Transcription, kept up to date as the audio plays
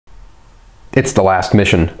It's the last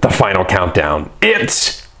mission, the final countdown.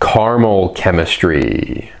 It's caramel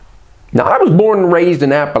chemistry. Now, I was born and raised in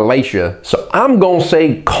Appalachia, so I'm gonna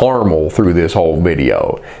say caramel through this whole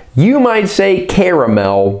video. You might say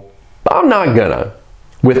caramel, but I'm not gonna.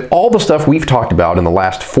 With all the stuff we've talked about in the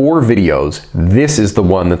last 4 videos, this is the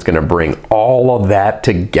one that's gonna bring all of that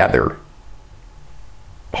together.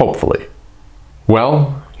 Hopefully.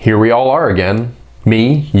 Well, here we all are again.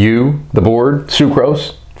 Me, you, the board,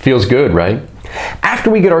 sucrose. Feels good, right? After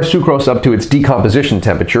we get our sucrose up to its decomposition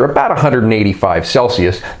temperature, about 185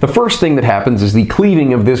 Celsius, the first thing that happens is the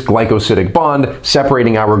cleaving of this glycosidic bond,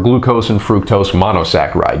 separating our glucose and fructose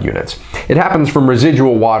monosaccharide units. It happens from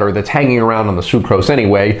residual water that's hanging around on the sucrose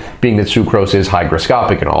anyway, being that sucrose is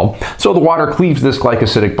hygroscopic and all. So the water cleaves this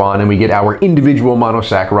glycosidic bond and we get our individual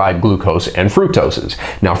monosaccharide glucose and fructoses.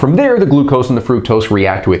 Now from there, the glucose and the fructose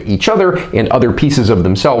react with each other and other pieces of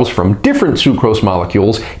themselves from different sucrose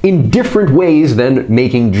molecules in different ways than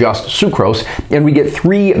making just sucrose, and we get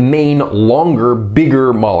 3 main, longer,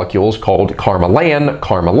 bigger molecules called Caramelan,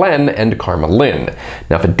 Caramelen, and Caramelen.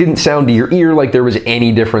 Now, if it didn't sound to your ear like there was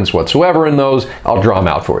any difference whatsoever in those, I'll draw them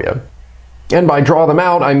out for you. And by draw them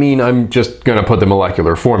out, I mean I'm just going to put the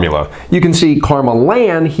molecular formula. You can see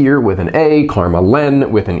Caramelan here with an A,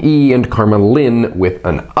 Caramelen with an E, and Caramelen with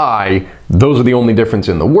an I. Those are the only difference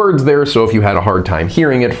in the words there, so if you had a hard time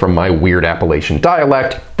hearing it from my weird Appalachian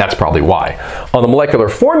dialect, that's probably why. On the molecular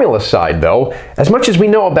formula side, though, as much as we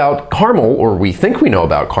know about caramel, or we think we know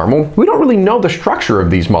about caramel, we don't really know the structure of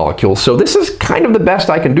these molecules, so this is kind of the best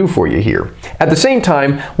I can do for you here. At the same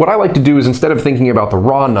time, what I like to do is instead of thinking about the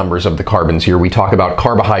raw numbers of the carbons here, we talk about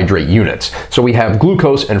carbohydrate units. So we have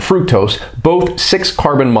glucose and fructose, both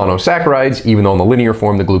 6-carbon monosaccharides, even though in the linear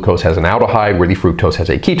form the glucose has an aldehyde where the fructose has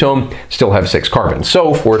a ketone, still have 6 carbons.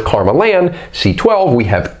 So for Caramelan, C12, we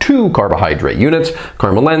have 2 carbohydrate units.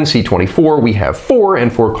 Caramelen, C24, we have 4.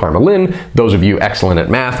 And for Caramelen, those of you excellent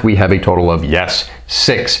at math, we have a total of, yes,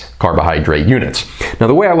 6 carbohydrate units. Now,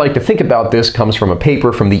 the way I like to think about this comes from a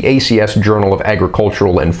paper from the ACS Journal of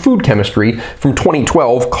Agricultural and Food Chemistry from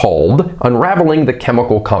 2012 called Unraveling the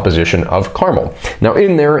Chemical Composition of Caramel. Now,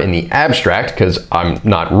 in there, in the abstract, because I'm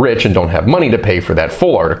not rich and don't have money to pay for that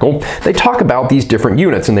full article, they talk about these different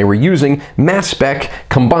units, and they were using mass spec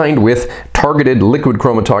combined with targeted liquid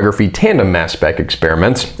chromatography tandem mass spec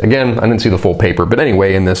experiments. Again, I didn't see the full paper, but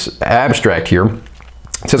anyway, in this abstract here,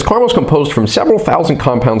 it says caramel is composed from several thousand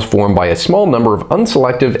compounds formed by a small number of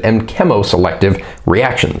unselective and chemoselective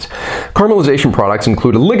reactions. Caramelization products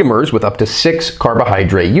include oligomers with up to 6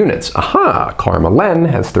 carbohydrate units. Aha! Caramelen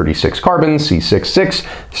has 36 carbons, C66,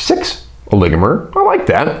 6 oligomer. I like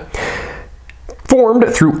that. Formed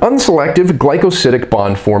through unselective glycosidic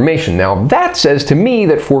bond formation. Now that says to me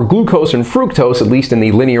that for glucose and fructose, at least in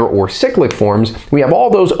the linear or cyclic forms, we have all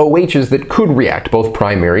those OHs that could react, both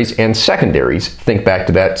primaries and secondaries. Think back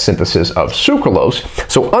to that synthesis of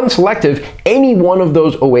sucralose. So unselective, any one of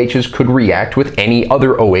those OHs could react with any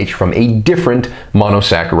other OH from a different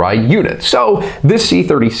monosaccharide unit. So this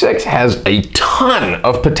C36 has a ton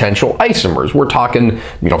of potential isomers. We're talking,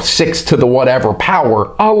 6 to the whatever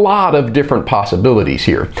power, a lot of different possibilities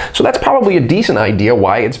here. So that's probably a decent idea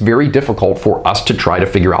why it's very difficult for us to try to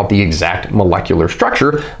figure out the exact molecular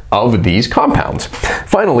structure of these compounds.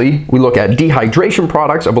 Finally, we look at dehydration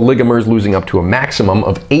products of oligomers losing up to a maximum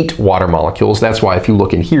of 8 water molecules. That's why if you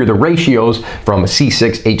look in here, the ratios from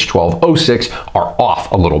C6H12O6 are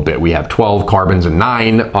off a little bit. We have 12 carbons and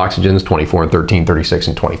 9 oxygens, 24 and 13, 36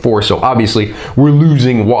 and 24. So obviously we're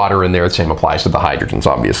losing water in there. The same applies to the hydrogens,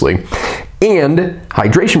 obviously. And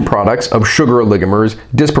hydration products of sugar oligomers,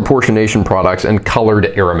 disproportionation products, and colored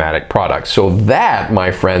aromatic products. So that, my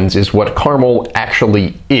friends, is what caramel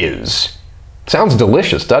actually is. Sounds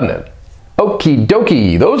delicious, doesn't it? Okie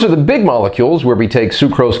dokie, those are the big molecules where we take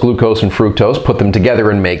sucrose, glucose, and fructose, put them together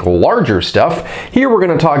and make larger stuff. Here we're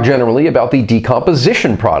going to talk generally about the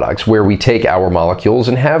decomposition products where we take our molecules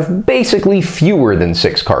and have basically fewer than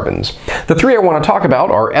 6 carbons. The 3 I want to talk about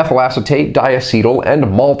are ethyl acetate, diacetyl, and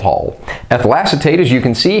maltol. Ethyl acetate, as you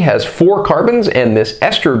can see, has 4 carbons and this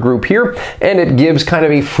ester group here, and it gives kind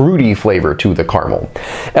of a fruity flavor to the caramel.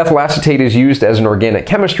 Ethyl acetate is used as an organic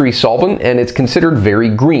chemistry solvent, and it's considered very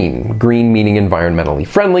green. Green meaning environmentally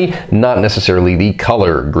friendly, not necessarily the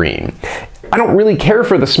color green. I don't really care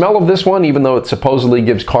for the smell of this one, even though it supposedly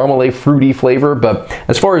gives caramel a fruity flavor, but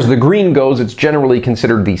as far as the green goes, it's generally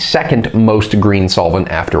considered the second most green solvent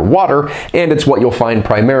after water, and it's what you'll find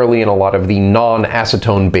primarily in a lot of the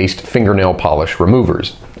non-acetone-based fingernail polish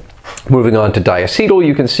removers. Moving on to diacetyl,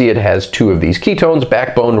 you can see it has two of these ketones,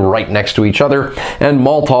 backbone right next to each other, and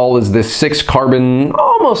maltol is this 6-carbon,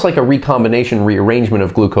 almost like a recombination rearrangement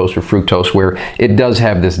of glucose or fructose, where it does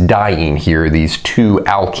have this diene here, these two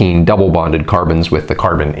alkene double-bonded carbons with the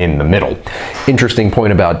carbon in the middle. Interesting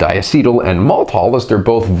point about diacetyl and maltol is they're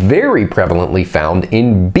both very prevalently found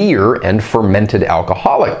in beer and fermented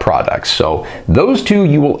alcoholic products, so those two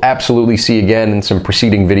you will absolutely see again in some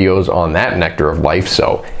preceding videos on that nectar of life,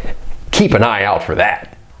 so keep an eye out for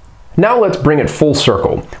that. Now let's bring it full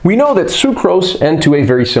circle. We know that sucrose, and to a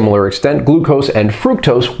very similar extent, glucose and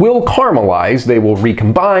fructose will caramelize. They will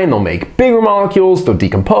recombine, they'll make bigger molecules, they'll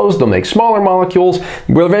decompose, they'll make smaller molecules,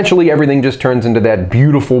 where eventually everything just turns into that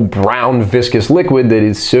beautiful brown viscous liquid that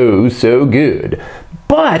is so good.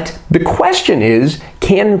 But the question is,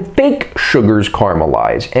 can fake sugars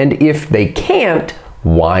caramelize? And if they can't,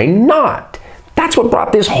 why not? That's what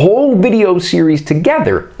brought this whole video series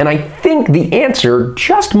together, and I think the answer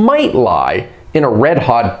just might lie in a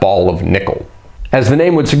red-hot ball of nickel. As the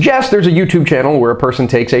name would suggest, there's a YouTube channel where a person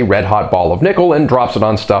takes a red-hot ball of nickel and drops it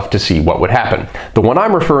on stuff to see what would happen. The one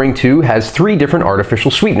I'm referring to has 3 different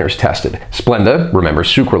artificial sweeteners tested. Splenda, remember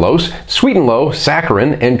sucralose, Sweet and Low,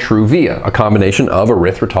 saccharin, and Truvia, a combination of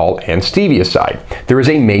erythritol and stevia. There is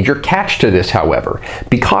a major catch to this, however.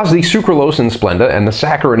 Because the sucralose in Splenda and the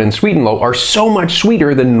saccharin in Sweet and Low are so much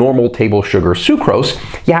sweeter than normal table sugar sucrose,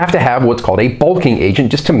 you have to have what's called a bulking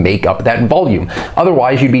agent just to make up that volume.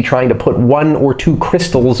 Otherwise, you'd be trying to put 1 or 2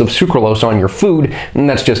 crystals of sucralose on your food, and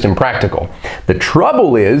that's just impractical. The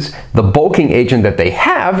trouble is, the bulking agent that they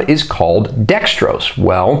have is called dextrose.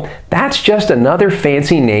 Well, that's just another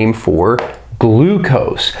fancy name for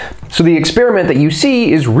glucose. So the experiment that you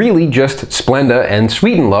see is really just Splenda and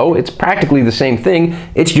Sweet and Low. It's practically the same thing,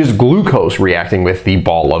 it's just glucose reacting with the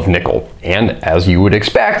ball of nickel. And as you would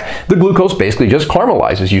expect, the glucose basically just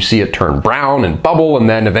caramelizes. You see it turn brown and bubble and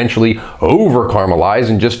then eventually over-caramelize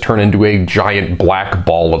and just turn into a giant black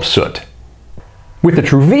ball of soot. With the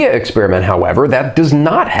Truvia experiment, however, that does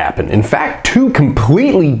not happen. In fact, 2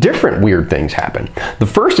 completely different weird things happen. The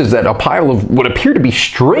first is that a pile of what appear to be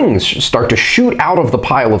strings start to shoot out of the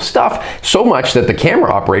pile of stuff, so much that the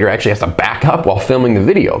camera operator actually has to back up while filming the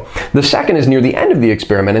video. The second is near the end of the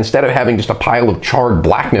experiment, instead of having just a pile of charred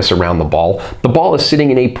blackness around the ball is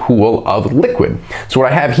sitting in a pool of liquid. So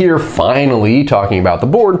what I have here, finally talking about the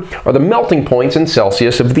board, are the melting points in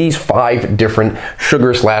Celsius of these 5 different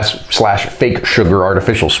sugar slash fake sugar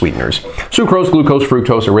artificial sweeteners: sucrose, glucose,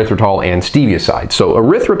 fructose, erythritol, and stevia. So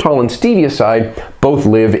erythritol and stevia both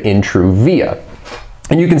live in Truvia.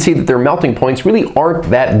 And you can see that their melting points really aren't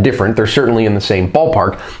that different. They're certainly in the same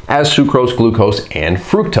ballpark as sucrose, glucose, and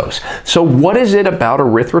fructose. So what is it about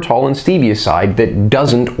erythritol and stevia that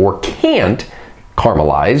doesn't or can't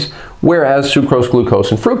caramelize, whereas sucrose,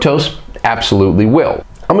 glucose, and fructose absolutely will?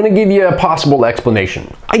 I'm going to give you a possible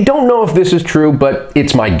explanation. I don't know if this is true, but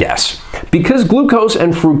it's my guess. Because glucose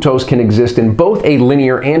and fructose can exist in both a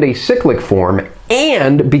linear and a cyclic form,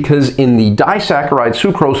 and because in the disaccharide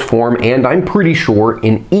sucrose form, and I'm pretty sure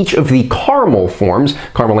in each of the caramel forms,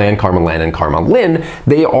 Caramelan, Caramelen, and Caramelen,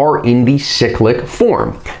 they are in the cyclic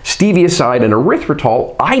form. Stevia and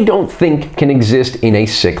erythritol, I don't think can exist in a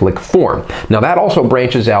cyclic form. Now that also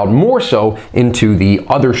branches out more so into the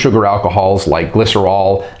other sugar alcohols like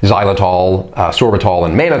glycerol, xylitol, sorbitol,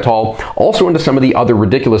 and mannitol, also into some of the other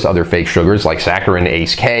ridiculous other fake sugars like saccharin,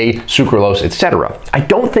 ACE-K, sucralose, etc. I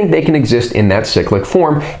don't think they can exist in that cyclic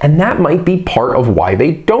form, and that might be part of why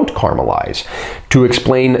they don't caramelize. To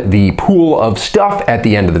explain the pool of stuff at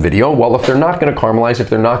the end of the video, well, if they're not going to caramelize, if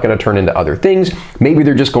they're not going to turn into other things, maybe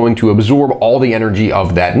they're just going to absorb all the energy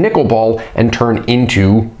of that nickel ball and turn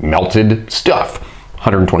into melted stuff.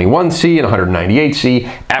 121C and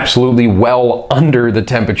 198C, absolutely well under the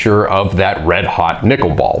temperature of that red hot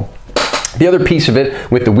nickel ball. The other piece of it,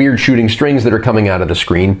 with the weird shooting strings that are coming out of the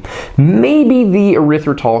screen, maybe the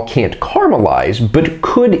erythritol can't caramelize, but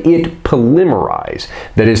could it polymerize?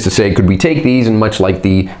 That is to say, could we take these and much like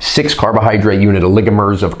the 6 carbohydrate unit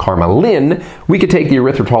oligomers of Caramelen, we could take the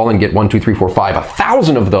erythritol and get 1, 2, 3, 4, 5,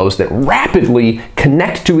 1,000 of those that rapidly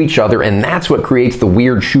connect to each other, and that's what creates the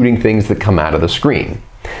weird shooting things that come out of the screen.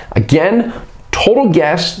 Again, total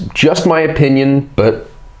guess, just my opinion, but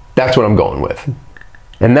that's what I'm going with.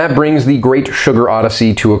 And that brings the great sugar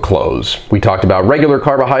odyssey to a close. We talked about regular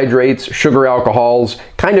carbohydrates, sugar alcohols,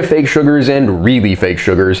 kind of fake sugars, and really fake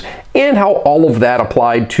sugars, and how all of that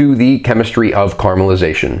applied to the chemistry of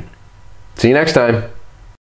caramelization. See you next time.